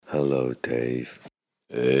Hello, Dave.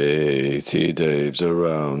 Hey, see Dave's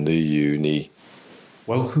around the uni.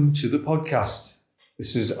 Welcome to the podcast.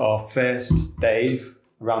 This is our first Dave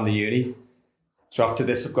around the uni. So after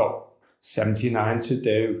this, I've got 79 to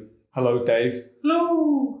do. Hello, Dave.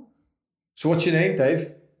 Hello. So what's your name,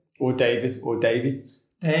 Dave? Or David, or Davey?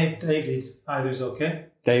 David. Either's okay.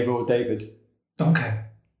 Dave or David? Don't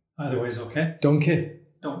care. Either way's okay. Donkey?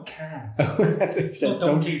 Don't care. They said Not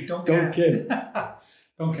donkey. Don't care. Donkey.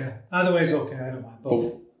 Don't care. Either way's okay. I don't mind.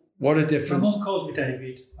 Both. But what a My difference. mum calls me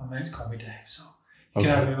David. My mates call me Dave. So you Okay.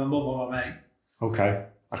 can either be my mum or my mate. Okay.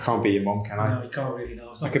 I can't be your mum, can I? No, you can't really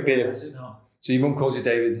know. It's I not could be really a- is it? No. So your mum calls you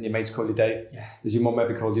David and your mates call you Dave? Yeah. Has your mum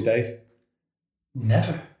ever called you Dave?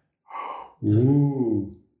 Never.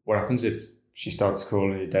 Ooh. What happens if she starts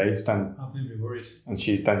calling you Dave then I'll be worried. and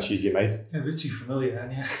she's your mate? A bit too familiar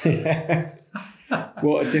then, yeah.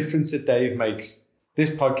 What a difference that Dave makes. This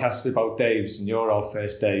podcast is about Daves and you're our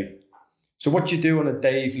first Dave. So what do you do on a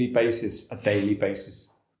daily basis?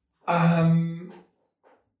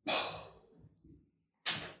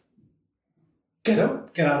 Get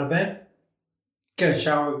up, get out of bed, get a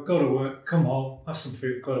shower, go to work, come home, have some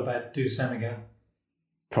food, go to bed, do the same again.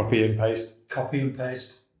 Copy and paste. Copy and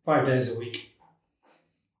paste, 5 days a week.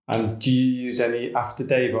 And do you use any after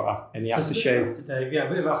Dave or any aftershave? After Dave, yeah, a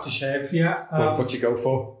bit of aftershave, yeah. What do you go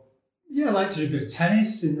for? Yeah, I like to do a bit of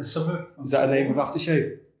tennis in the summer. Is that a name of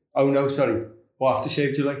aftershave? Oh no, sorry. What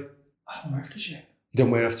aftershave do you like? I don't wear aftershave. You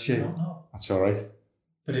don't wear I aftershave? don't know. That's alright.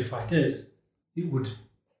 But if I did, it would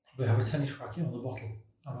probably have a tennis racket on the bottle.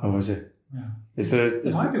 Oh, is it? Yeah. Is there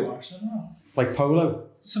It might be one, actually, I don't know. like polo?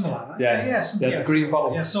 Something like that. Yeah. Yeah, The green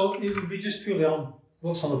bottle. Yeah, so it would be just purely on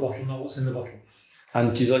what's on the bottle, not what's in the bottle.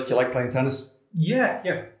 And do you like playing tennis?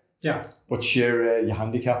 Yeah. What's your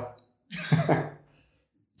handicap?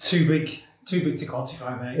 Too big to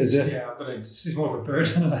quantify, mate. Is it? Yeah, but it's more of a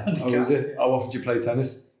burden than a handicap. Oh, is it? Yeah. How often do you play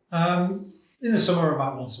tennis? In the summer,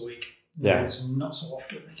 about once a week. Yeah. So not so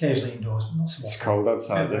often. Occasionally indoors, but not so It's often. cold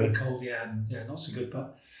outside, Very isn't it? cold, yeah, and yeah, not so good.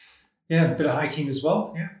 But yeah, a bit of hiking as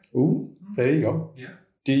well. Yeah. Ooh, there you go. Yeah.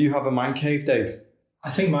 Do you have a man cave, Dave?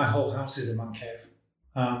 I think my whole house is a man cave.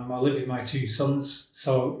 I live with my two sons,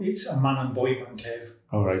 so it's a man and boy man cave.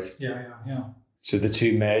 All right. Yeah. So the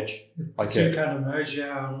two merge. Like Two a, kind of merge.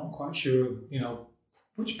 Yeah, I'm not quite sure,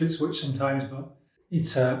 which bit's which sometimes, but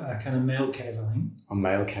it's a kind of male cave, I think. a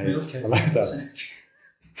male cave. Male cave. I like that. That's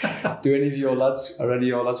it. Do any of your lads, are any of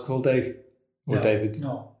your lads called Dave? Or No, David?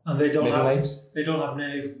 No, and they don't Middle have names? They don't have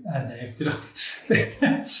Nave.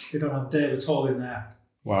 They don't have Dave at all in there.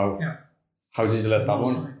 Wow. Yeah. How did you let that one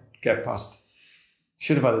Honestly. get past?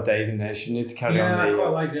 Should have had a Dave in there, shouldn't you, to carry Yeah, on I the... quite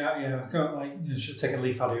like that. Yeah, I quite like. Should take a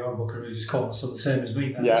leaf out of your book and really just call myself the same as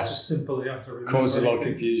me. Then. Yeah. It's just simple. You have to remember. Cause a lot of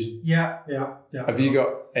anything. confusion. Yeah. Have you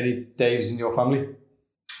got any Daves in your family?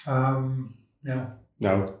 No.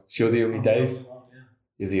 No. So you're the only I'm Dave? the only one, yeah.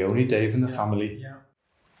 You're the only Dave in the Yeah. family. Yeah.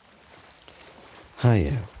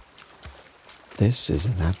 Hiya. This is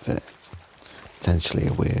an advert. Potentially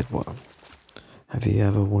a weird one. Have you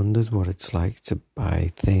ever wondered what it's like to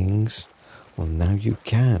buy things? Well, now you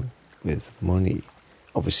can with money.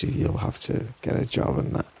 Obviously, you'll have to get a job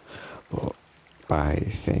and that, but buy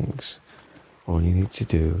things. All you need to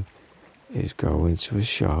do is go into a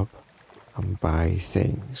shop and buy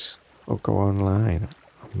things, or go online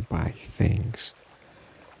and buy things.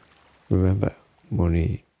 Remember,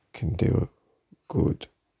 money can do good.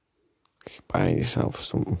 Buy yourself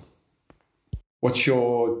something. What's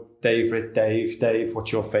your favourite Dave? Dave,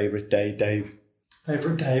 what's your favourite day, Dave?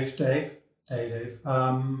 Favorite Dave.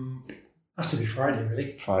 Has to be Friday,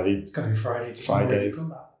 really. Friday. It's got to be Friday. Just Friday. We've got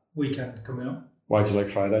that weekend coming up. Why do you like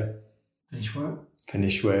Friday? Finish work.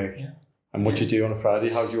 Finish work. Yeah. And what do you do on a Friday?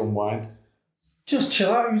 How do you unwind? Just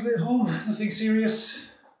chill out, usually at home. Nothing serious.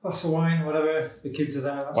 Glass of wine, whatever. The kids are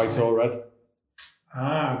there. That's White fine. or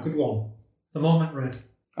red? Good one. The moment red.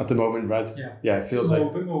 At the moment, red. Yeah. Yeah, it feels a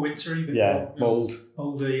like, bit more wintry. Bit yeah, more, mould.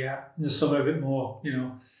 Older, yeah. In the summer, a bit more,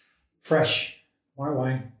 fresh. White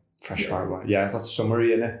wine. Fresh Yeah. white wine. Yeah, that's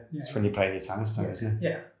summery, isn't it? Yeah. It's when you're playing your tennis then, isn't it?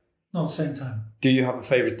 Yeah. Not at the same time. Do you have a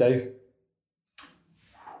favourite Dave?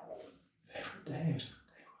 Favorite Dave.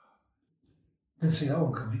 Didn't see that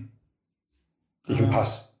one coming. You can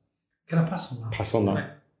pass Can I pass on that? on that.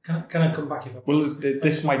 Right. Can I come back if I Well, pass?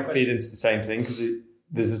 this might feed into the same thing because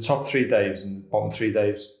there's the top three Daves and the bottom three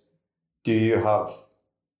Daves. Do you have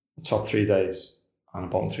the top three Daves and the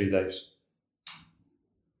bottom three Daves?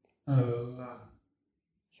 You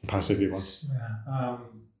can pass if you want. Yeah.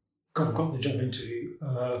 I've got the job interview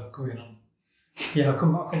going on Yeah, I'll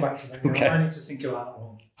come back to that. Okay. I need to think about that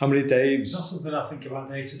one. How many It's not Daves? something I think about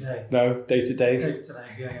day to day. No, day to Dave. Day to day,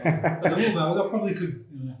 yeah. At the moment, I probably could.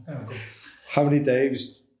 Go. How many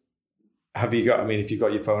Daves have you got? I mean, if you've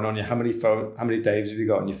got your phone on you, how many Daves have you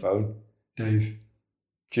got on your phone, Dave?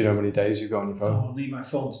 Do you know how many Daves you've got on your phone? I'll need my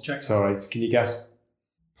phone to check. It's all right. Can you guess?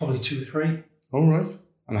 Probably 2 or 3 All right.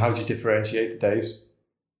 And how do you differentiate the Daves?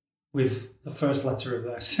 with the first letter of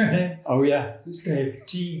their surname. Oh, yeah. So it's Dave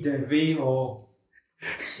T, Dave V, or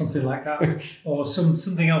something like that, or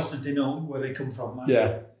something else to denote where they come from. Like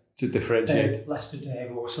Yeah, to differentiate. Dave, Lester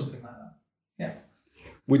Dave, or something like that. Yeah.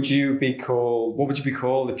 What would you be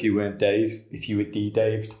called if you weren't Dave? If you were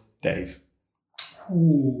D-Daved? Dave.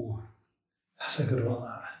 Ooh, that's a good one.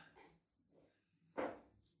 That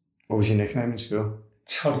What was your nickname in school?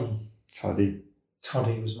 Toddy. Toddy.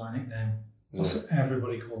 Toddy was my nickname. Was That's what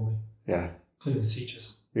everybody called me, Yeah. including the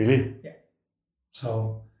teachers. Really?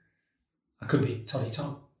 So I could be Toddy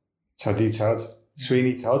Todd. Toddy Todd.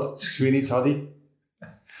 Sweeney Todd. Sweeney Toddy.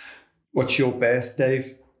 What's your birth,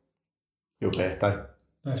 Dave? Your birthday.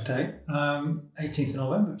 Birthday, 18th of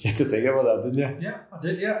November. You had to think about that, didn't you? Yeah, I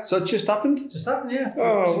did. Yeah, So it just happened? just happened. Yeah.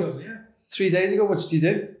 Oh, Years ago, yeah. 3 days ago, what did you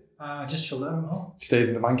do? Just chilled out at home. Stayed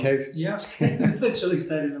in the man cave. Yeah, literally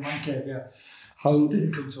stayed in the man cave. Yeah, How just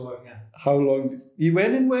didn't come to work. Yeah. how long? You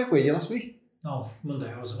weren't in work, were you, last week? No,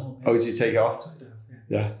 Monday I was at home. Yeah. Oh, did you take it off? Took it off,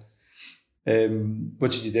 yeah. Yeah.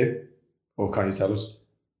 What did you do? Or can you tell us?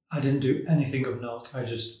 I didn't do anything of note. I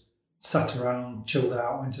just sat around, chilled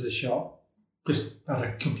out, went to the shop. Just had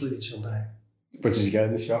a completely chill day. What did you get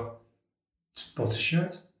in the shop? Just bought a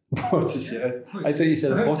shirt. Bought a shirt. I thought you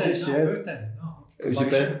said Birthday, bought a no, shirt. birthday, no. It was My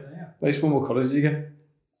your birthday? shirt, yeah. Nice one. What colours did you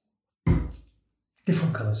get?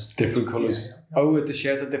 Different colours. Different colours. Yeah. Oh, the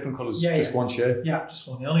shirts are different colours. Yeah, Just yeah. one shirt. Yeah, just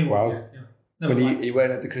one. The only Wow. one. Yeah. Never When mind. you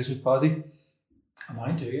weren't at the Christmas party? I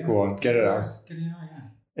might do, yeah. Go on, get it out. Get it out,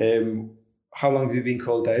 yeah. How long have you been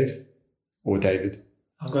called Dave? Or David?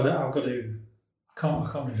 I've got to. I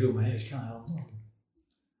can't reveal my age, can I?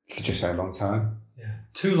 You could just say a long time. Yeah.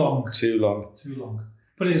 Too long. Too long. Too long.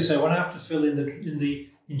 But it is so when I have to fill in the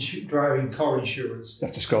driving car insurance, You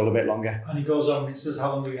have to scroll a bit longer. and it goes on, it says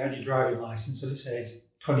how long have you had your driving license, and it says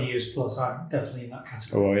 20 years plus. I'm definitely in that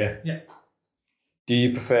category. Oh, yeah. Yeah. Do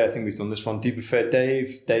you prefer, I think we've done this one, do you prefer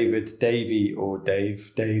Dave, David, Davey, or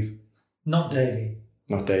Dave? Dave? Not Davey.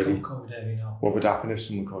 Not Davey. Can't call me Davey, no. What would happen if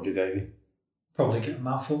someone called you Davey? Probably get a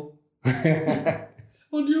mouthful. Yeah.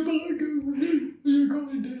 On your back, you call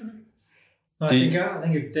me Davey. I think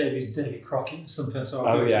of Davey's Davy Crockett or something. So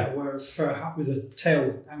Oh, I yeah. wear a fur hat with a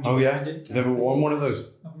tail hanging Oh, yeah? behind it. Have you ever worn one of those?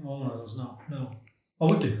 I haven't worn one of those, no. I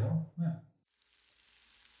would do though, yeah.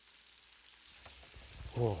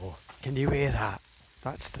 Oh, can you hear that?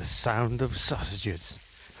 That's the sound of sausages.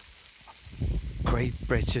 Great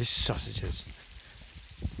British sausages.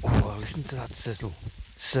 Oh, listen to that sizzle.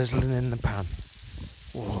 Sizzling in the pan.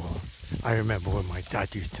 Oh, I remember when my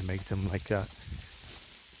dad used to make them like that.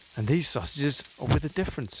 And these sausages are with a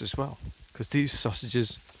difference as well, because these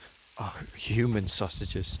sausages are human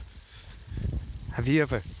sausages. Have you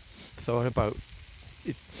ever thought about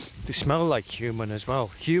it? They smell like human as well.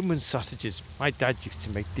 Human sausages. My dad used to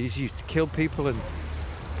make these. He used to kill people and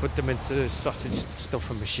put them into the sausage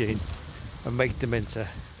stuffer machine and make them into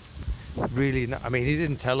really, I mean, he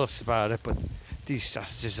didn't tell us about it, but these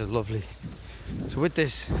sausages are lovely. So with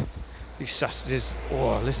these sausages,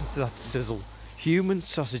 oh, listen to that sizzle. Human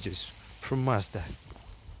sausages from Mazda.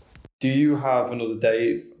 Do you have another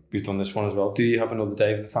Dave? We've done this one as well. Do you have another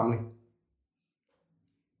Dave of the family?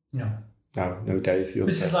 No. No Dave. You're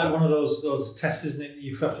This the is best like one. one of those tests, isn't it?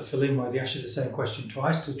 You have to fill in where they ask you the same question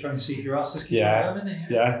twice to try and see if your answers can Yeah. them, innit?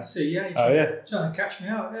 Yeah. See, yeah. Oh, yeah. Trying to catch me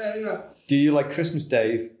out. Yeah. Do you like Christmas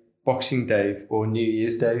Dave, Boxing Dave, or New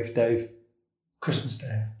Year's Dave? Dave? Christmas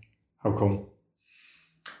Day. How come?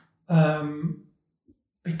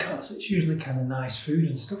 Because it's usually kind of nice food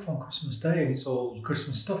and stuff on Christmas Day, and it's all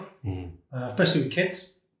Christmas stuff. Especially with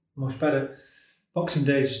kids, much better. Boxing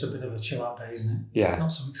Day is just a bit of a chill out day, isn't it? Yeah. Not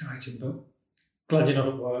so exciting, but glad you're not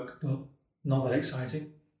at work, but not that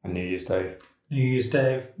exciting. And New Year's Dave. New Year's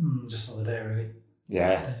Day, just another day really.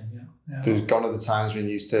 Yeah. Yeah. There's gone are the times when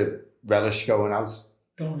you used to relish going out.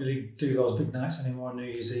 Don't really do those big nights anymore on New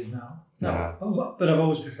Year's Eve now. No. But I've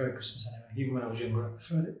always preferred Christmas anyway. Even when I was younger, I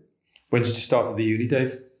preferred it. When did you start at the uni,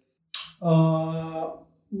 Dave?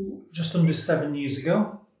 Just under 7 years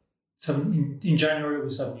ago. In January it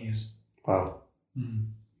was 7 years. Wow. Mm.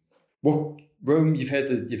 What Rome? You've heard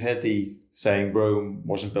the saying Rome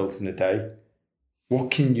wasn't built in a day.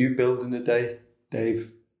 What can you build in a day,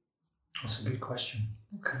 Dave? That's a good question.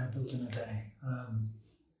 What can I build in a day?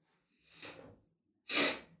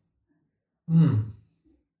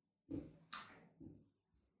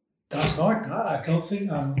 That's hard. I can't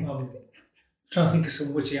think. I'm trying to think of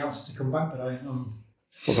some witty answer to come back, but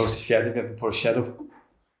What about a shed? Have you ever put a shed up?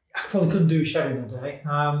 I probably couldn't do a shed in a day.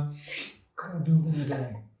 Could I build in a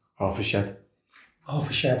day? Half a shed. Half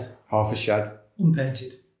a shed. Half a shed.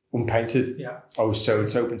 Unpainted. Unpainted? Yeah. Oh, so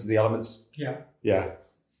it's open to the elements? Yeah. Yeah.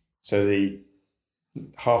 So the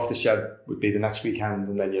half the shed would be the next weekend,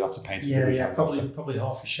 and then you'll have to paint it. Yeah. Probably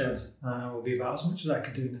half a shed will be about as much as I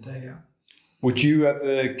could do in a day. Yeah. Would you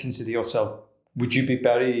ever consider yourself? Would you be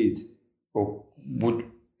buried, or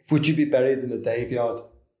would you be buried in a Dave yard?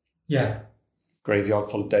 Yeah. Graveyard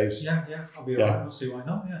full of Daves. Yeah. I'll be alright. I'll see why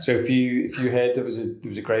not. Yeah. So if you heard there was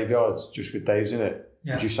a graveyard just with Daves in it,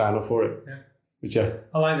 would you sign up for it? Yeah. Would you?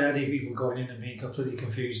 I like the idea of people going in and being completely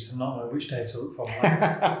confused and not knowing which Dave to look for.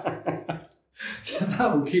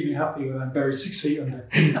 That will keep me happy when I'm buried 6 feet under.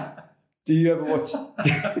 Do you ever watch?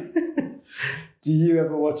 Do you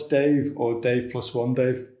ever watch Dave or Dave Plus One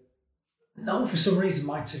Dave? No, for some reason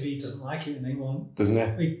my TV doesn't like it and it won't. Doesn't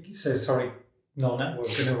it? It says sorry, no network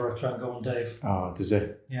whenever I try and go on Dave. Oh, does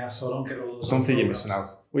it? Yeah, so I don't get all those. I don't think you're missing out.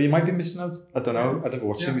 Well, you might be missing out. I don't know. I never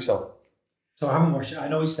watched it myself. So I haven't watched it. I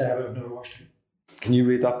know it's there, but I've never watched it. Can you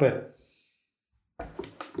read that bit?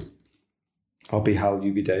 I'll be Hal,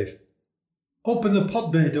 you be Dave. Open the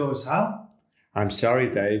pod bay doors, Hal. I'm sorry,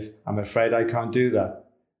 Dave. I'm afraid I can't do that.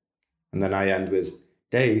 And then I end with,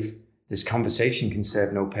 Dave, this conversation can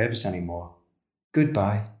serve no purpose anymore.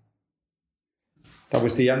 Goodbye. That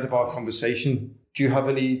was the end of our conversation. Do you have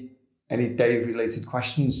any Dave-related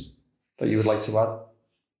questions that you would like to add?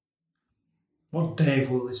 What day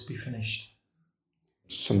will this be finished?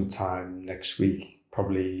 Sometime next week,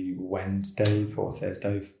 probably Wednesday or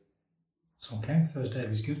Thursday. It's okay. Thursday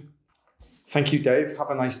is good. Thank you, Dave. Have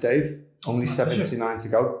a nice day. Only 79 to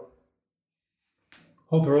go.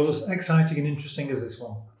 Hope they're all as exciting and interesting as this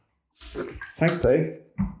one. Thanks, Dave.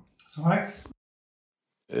 It's all right.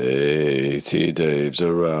 80 Daves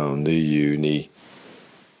around the uni.